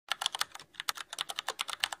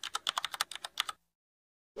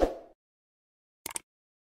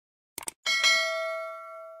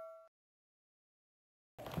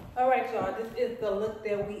All right, y'all, this is the look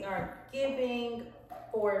that we are giving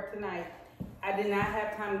for tonight. I did not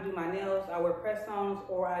have time to do my nails. I wear press-ons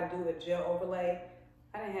or I do a gel overlay.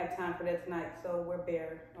 I didn't have time for that tonight, so we're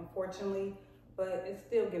bare, unfortunately, but it's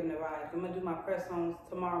still giving the vibes. I'm gonna do my press-ons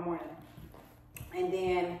tomorrow morning. And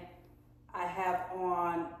then I have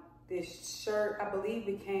on this shirt. I believe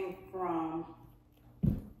it came from,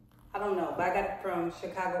 I don't know, but I got it from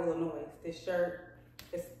Chicago, Illinois. This shirt,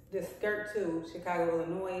 this skirt too, Chicago,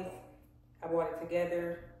 Illinois. I bought it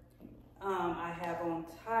together. I have on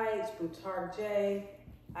tights, Boutargue J.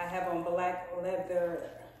 I have on black leather.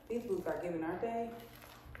 These boots are giving, aren't they?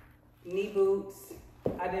 Knee boots.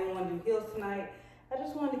 I didn't want to do heels tonight. I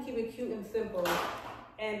just wanted to keep it cute and simple.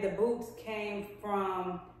 And the boots came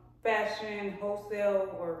from Fashion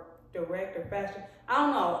Wholesale or Direct or Fashion. I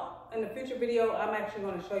don't know. In the future video, I'm actually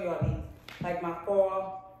going to show y'all these, like my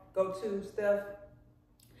fall go-to stuff.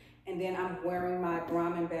 And then I'm wearing my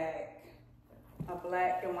Grumman bag, a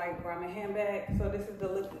black and white Grumman handbag. So this is the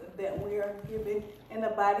look that we are giving. And the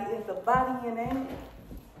body is the body in it.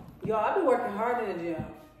 Y'all, I've been working hard in the gym.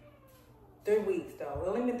 3 weeks though. It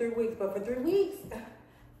only been 3 weeks, but for 3 weeks,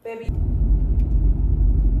 baby.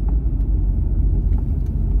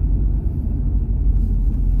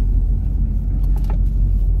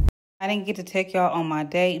 I didn't get to take y'all on my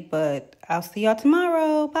date, but I'll see y'all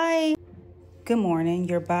tomorrow. Bye. Good morning.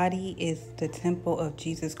 Your body is the temple of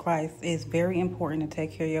Jesus Christ. It's very important to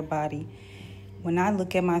take care of your body. When I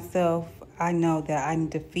look at myself, I know that I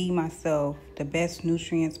need to feed myself the best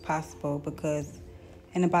nutrients possible because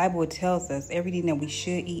in the Bible it tells us everything that we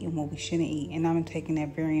should eat and what we shouldn't eat. And I'm taking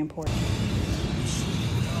that very important.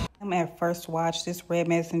 I'm at First Watch. This red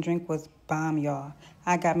medicine drink was bomb, y'all.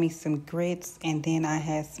 I got me some grits and then I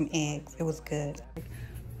had some eggs. It was good.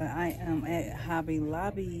 But I am at Hobby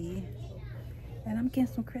Lobby. And I'm getting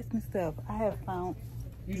some Christmas stuff. I have found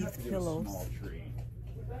these pillows.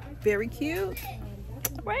 Very cute.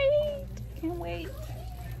 Right? Can't wait.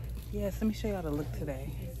 Yes, let me show y'all the look today.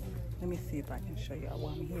 Let me see if I can show y'all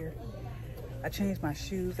while I'm here. I changed my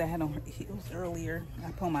shoes. I had on heels earlier. I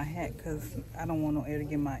put on my hat because I don't want no air to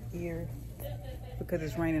get in my ear because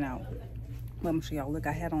it's raining out. Let me show y'all. Look,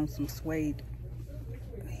 I had on some suede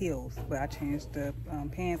heels, but I changed the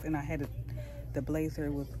pants and I had the blazer.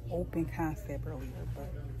 It was open concept earlier, but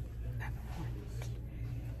I don't know.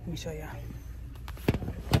 Let me show y'all.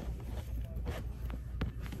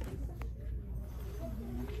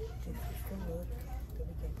 This is the look.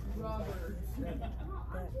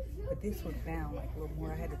 But this was down like a little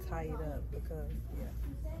more. I had to tie it up because, yeah,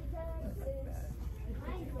 like that.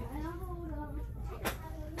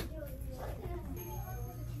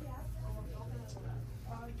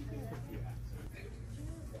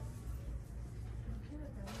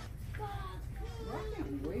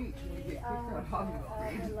 Wait till we get kicked out of Hobby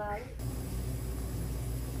Lobby.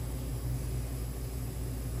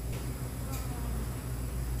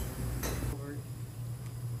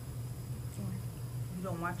 You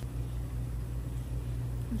don't watch.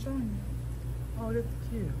 I'm showing you. Oh, that's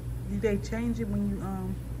cute. Did they change it when you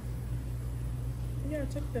Yeah, I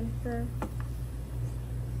took them for.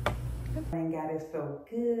 And God is so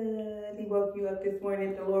good. He woke you up this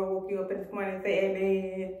morning. The Lord woke you up this morning and say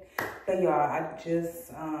amen. So y'all, I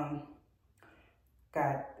just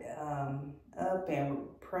got up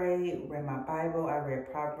and prayed, read my Bible. I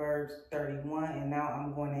read Proverbs 31 and now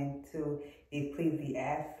I'm going into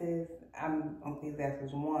Ecclesiastes. I'm on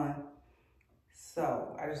Ecclesiastes 1.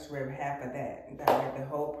 So I just read half of that. I read the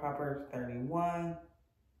whole Proverbs 31.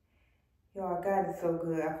 Y'all, God is so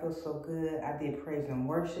good. I feel so good. I did praise and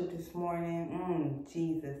worship this morning.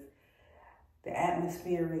 Jesus. The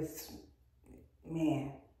atmosphere is,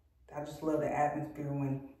 man, I just love the atmosphere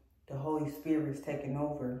when the Holy Spirit is taking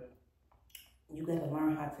over. You got to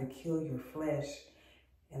learn how to kill your flesh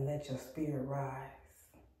and let your spirit rise.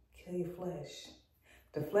 Kill your flesh.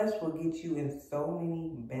 The flesh will get you in so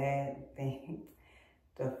many bad things.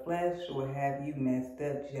 The flesh will have you messed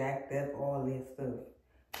up, jacked up, all this stuff.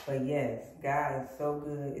 But yes, God is so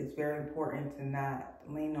good. It's very important to not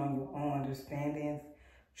lean on your own understandings.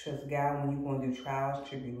 Trust God when you're going through trials,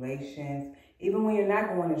 tribulations. Even when you're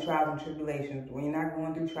not going through trials and tribulations, when you're not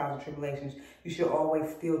going through trials and tribulations, you should always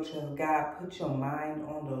still trust God. Put your mind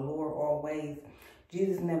on the Lord always.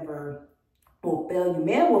 Jesus never will fail you.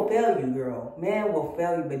 Man will fail you, girl. Man will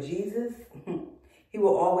fail you. But Jesus, he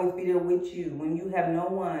will always be there with you when you have no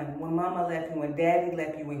one. When mama left you, when daddy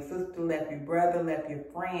left you, when sister left you, brother left you,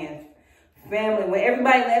 friends, family, when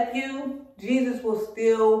everybody left you, Jesus will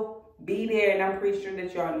still be there. And I'm pretty sure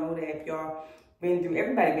that y'all know that if y'all been through,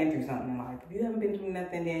 everybody been through something in life. If you haven't been through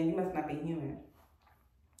nothing, then you must not be human.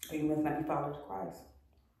 Or you must not be followers of Christ.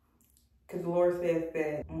 Because the Lord says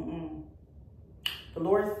that, the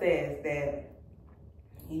Lord says that,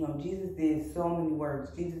 you know, Jesus did so many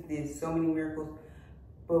works. Jesus did so many miracles.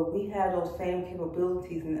 But we have those same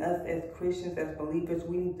capabilities, and us as Christians, as believers,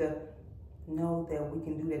 we need to know that we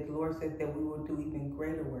can do that. The Lord says that we will do even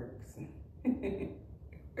greater works.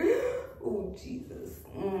 Oh, Jesus.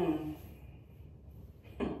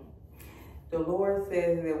 The Lord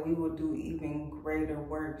says that we will do even greater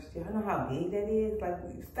works. Do y'all know how big that is? Like,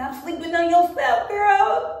 stop sleeping on yourself,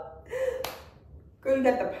 girl. Girl, you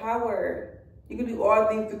got the power. You can do all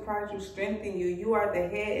things through Christ who strengthens you. You are the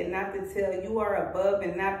head and not the tail. You are above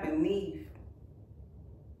and not beneath.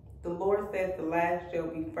 The Lord says the last shall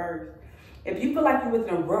be first. If you feel like you was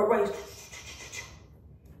in a road race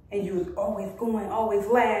and you was always going, always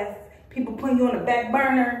last, people putting you on the back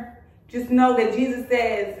burner, just know that Jesus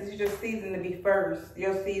says this is your season to be first.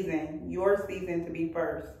 Your season to be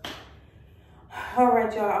first. All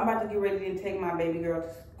right, y'all. I'm about to get ready to take my baby girl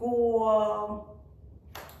to school.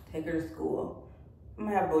 Take her to school. I'm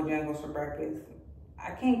gonna have Bojangles for breakfast.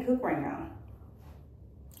 I can't cook right now.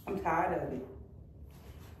 I'm tired of it.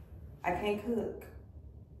 I can't cook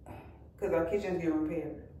because our kitchen's getting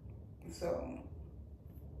repaired. So,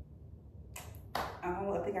 I don't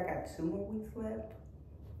know, I think I got 2 more weeks left.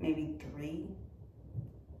 Maybe 3.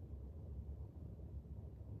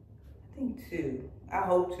 I think 2. I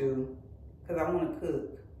hope 2 because I want to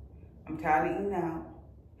cook. I'm tired of eating out.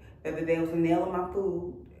 The other day was a nail in my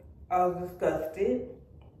food. I was disgusted,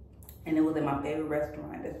 and it was at my favorite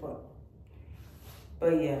restaurant. That's what.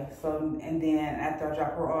 But yeah, so, and then after I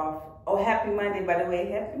drop her off, oh, happy Monday, by the way,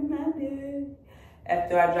 happy Monday.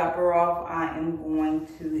 After I drop her off, I am going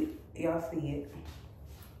to, y'all see it.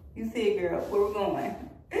 You see it, girl, where we're going.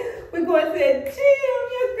 We're going to the gym,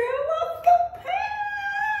 your girl wants to pay.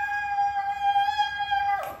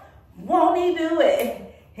 Won't he do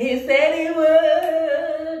it? He said he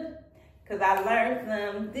would. Cause I learned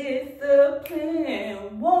some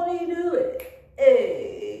discipline. Won't he do it?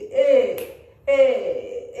 Hey, hey,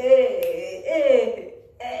 hey, hey,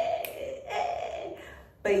 hey, hey, hey.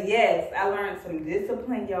 But yes, I learned some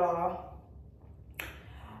discipline, y'all.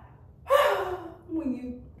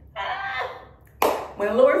 When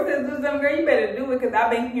the Lord says do something, girl, you better do it, because I've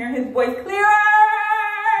been hearing his voice clearer.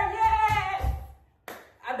 Yes!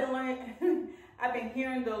 I've been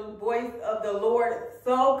hearing the voice of the Lord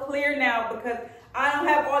so clear now, because I don't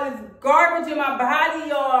have all this garbage in my body,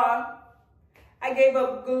 y'all. I gave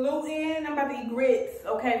up gluten. I'm about to eat grits,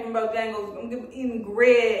 okay, from Bojangles. I'm eating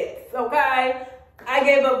grits, okay? I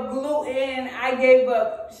gave up gluten. I gave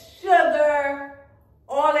up sugar.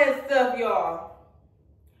 All that stuff, y'all.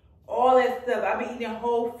 All that stuff. I've been eating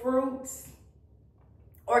whole fruits,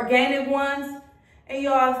 organic ones. And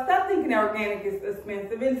y'all, stop thinking that organic is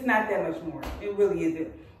expensive. It's not that much more. It really isn't.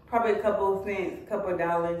 Probably a couple of cents, a couple of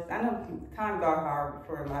dollars. I know times are hard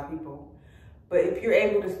for a lot of people. But if you're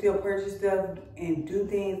able to still purchase stuff and do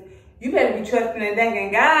things, you better be trusting and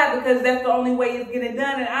thanking God, because that's the only way it's getting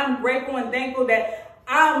done. And I'm grateful and thankful that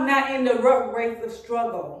I'm not in the rat race of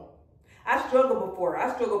struggle. I struggled before.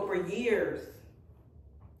 I struggled for years.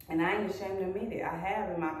 And I ain't ashamed to admit it. I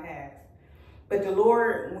have in my past. But the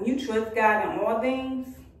Lord, when you trust God in all things,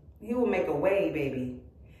 he will make a way, baby.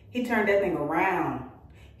 He turned that thing around.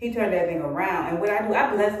 He turned that thing around. And what I do,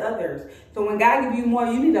 I bless others. So when God gives you more,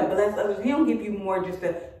 you need to bless others. He don't give you more just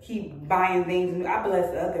to keep buying things. I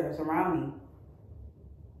bless others around me.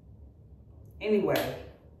 Anyway,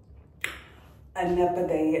 enough of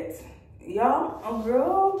that. Y'all, oh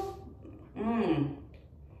girl,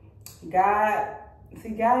 God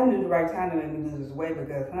knew the right time to make me lose this weight,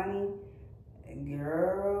 because, honey,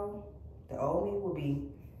 girl, the old me will be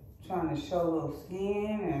trying to show a little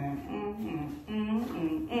skin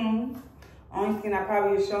and Only skin I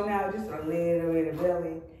probably will show now is just a little bit of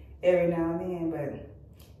belly every now and then, but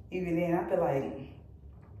even then I feel like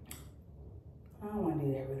I don't want to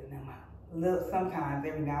do that really no more. Little, sometimes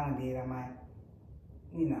every now and then I might,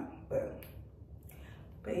 you know, but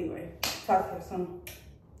anyway, talk to you soon.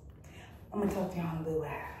 I'm gonna talk to y'all in a little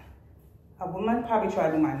while. I might probably try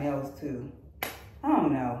to do my nails too. I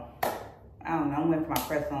don't know. I'm waiting for my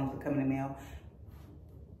press-ons to come in the mail.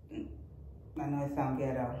 I know it sounds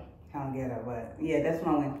ghetto, but yeah, that's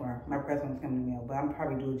what I'm waiting for. My press-ons come in the mail, but I'm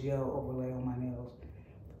probably do a gel overlay on my nails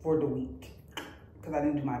for the week, because I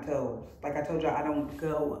didn't do my toes. Like I told y'all, I don't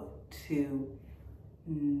go to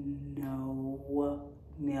no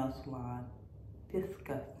nail salon.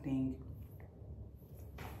 Disgusting.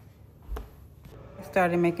 I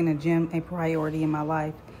started making the gym a priority in my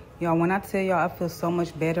life. Y'all, when I tell y'all I feel so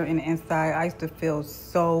much better in the inside, I used to feel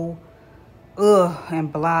so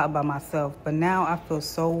and blah about myself. But now I feel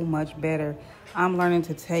so much better. I'm learning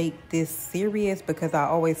to take this serious because I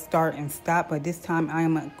always start and stop, but this time I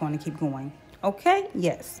am going to keep going. Okay?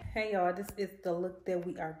 Yes. Hey y'all, this is the look that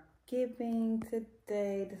we are giving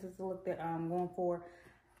today. This is the look that I'm going for.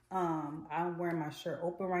 I'm wearing my shirt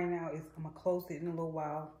open right now. I'm gonna close it in a little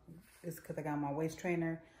while. It's because I got my waist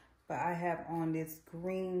trainer. But I have on this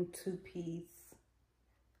green two-piece,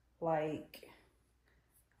 like,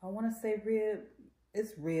 I want to say rib.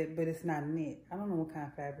 It's rib, but it's not knit. I don't know what kind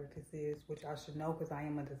of fabric this is, which I should know because I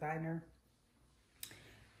am a designer.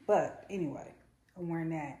 But anyway, I'm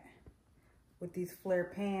wearing that with these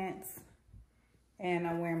flare pants, and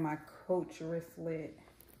I'm wearing my Coach wristlet.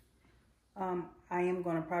 I am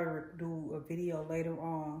going to probably do a video later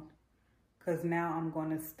on because now I'm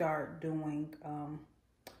going to start doing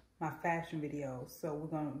my fashion videos. So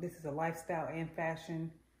this is a lifestyle and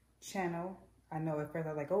fashion channel. I know at first I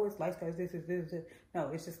was like, oh, it's lifestyle, this. No,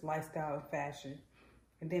 it's just lifestyle and fashion.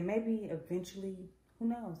 And then maybe eventually, who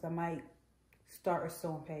knows, I might start a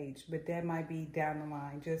sewing page, but that might be down the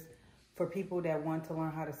line. Just for people that want to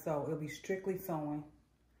learn how to sew. It'll be strictly sewing,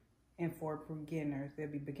 and for beginners,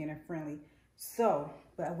 it'll be beginner friendly. So,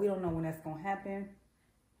 but we don't know when that's gonna happen.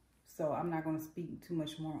 So I'm not gonna speak too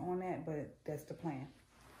much more on that, but that's the plan.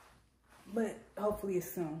 But hopefully it's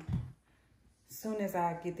soon. Soon as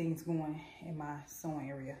I get things going in my sewing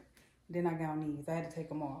area. Then I got on these. I had to take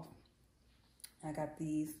them off. I got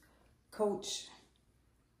these Coach,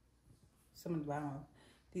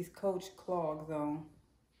 these Coach clogs on.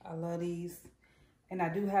 I love these. And I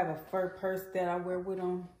do have a fur purse that I wear with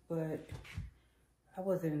them, but I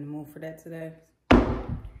wasn't in the mood for that today.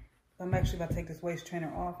 I'm actually about to take this waist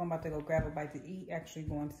trainer off. I'm about to go grab a bite to eat. Actually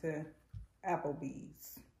going to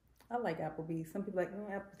Applebee's. I like Applebee's. Some people like,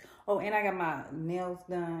 Applebee's. Oh, and I got my nails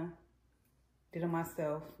done. Did them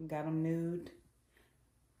myself. Got them nude.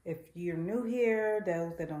 If you're new here,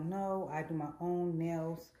 those that don't know, I do my own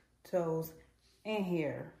nails, toes, and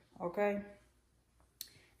hair. Okay?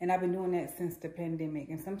 And I've been doing that since the pandemic.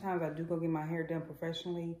 And sometimes I do go get my hair done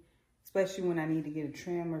professionally, especially when I need to get a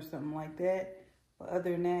trim or something like that. But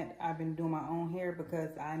other than that, I've been doing my own hair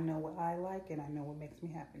because I know what I like and I know what makes me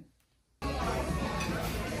happy.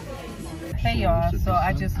 Hey y'all, so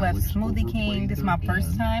I just left Smoothie King. This is my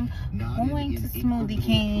first time going to Smoothie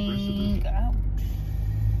King.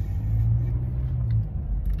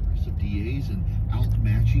 DAs and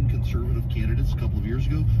outmatching conservative candidates a couple of years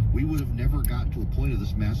ago, we would have never gotten to a point of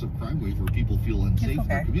this massive crime wave where people feel unsafe in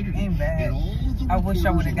their community. Ain't bad. And all of the I wish I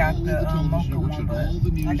would have got the mocha one, one, but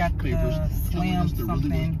I got the Slim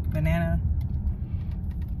something, banana.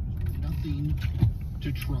 Nothing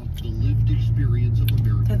to trump the lived experience of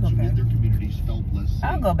Americans who in their communities felt less safe.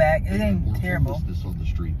 I'll go back. It ain't terrible. Homelessness on the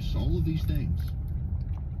streets, all of these things.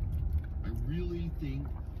 I really think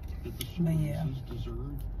that the services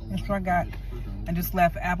deserve a that's what I got. I just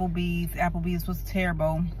left Applebee's. Applebee's was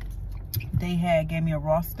terrible. They gave me a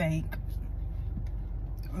raw steak.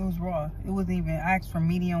 It was raw. It wasn't even, I asked for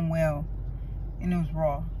medium well, and it was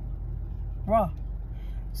raw. Raw.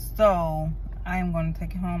 So I am going to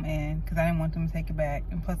take it home, and because I didn't want them to take it back.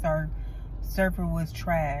 And plus our server was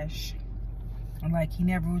trash. Like, he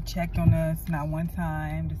never checked on us, not one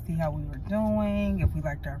time, to see how we were doing, if we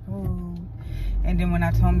liked our food. And then when I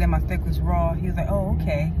told him that my steak was raw, he was like, oh,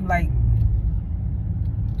 okay. Like,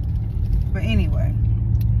 but anyway.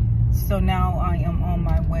 So now I am on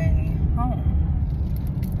my way home.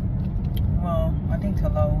 Well, I think to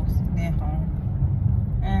Lowe's, then home.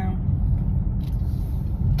 And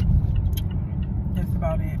that's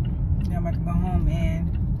about it. Now I'm about to go home,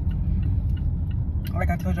 and like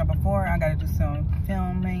I told y'all before, I gotta do some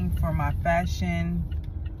filming for my fashion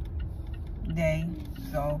day.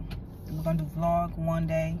 So we're gonna do vlog one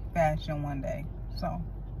day, fashion one day. So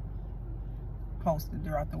post it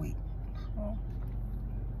throughout the week. So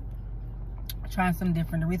trying something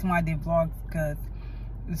different. The reason why I did vlogs because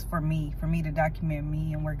it's for me to document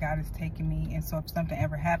me and where God is taking me. And so if something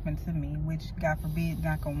ever happened to me, which God forbid,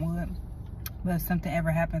 knock on wood, but if something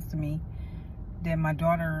ever happens to me, then my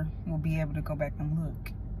daughter will be able to go back and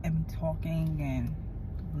look at me talking and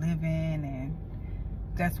living, and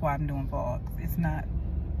that's why I'm doing vlogs. It's not,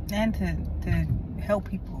 and to help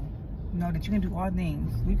people know that you can do all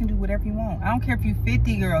things. You can do whatever you want. I don't care if you're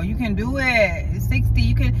 50, girl, you can do it. 60,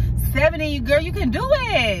 you can, 70, girl, you can do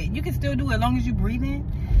it. You can still do it as long as you breathe in.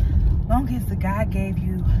 As long as the God gave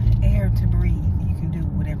you air to breathe, you can do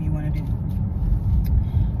whatever you want to do.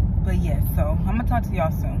 But yeah, so I'm gonna talk to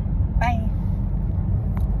y'all soon. Bye.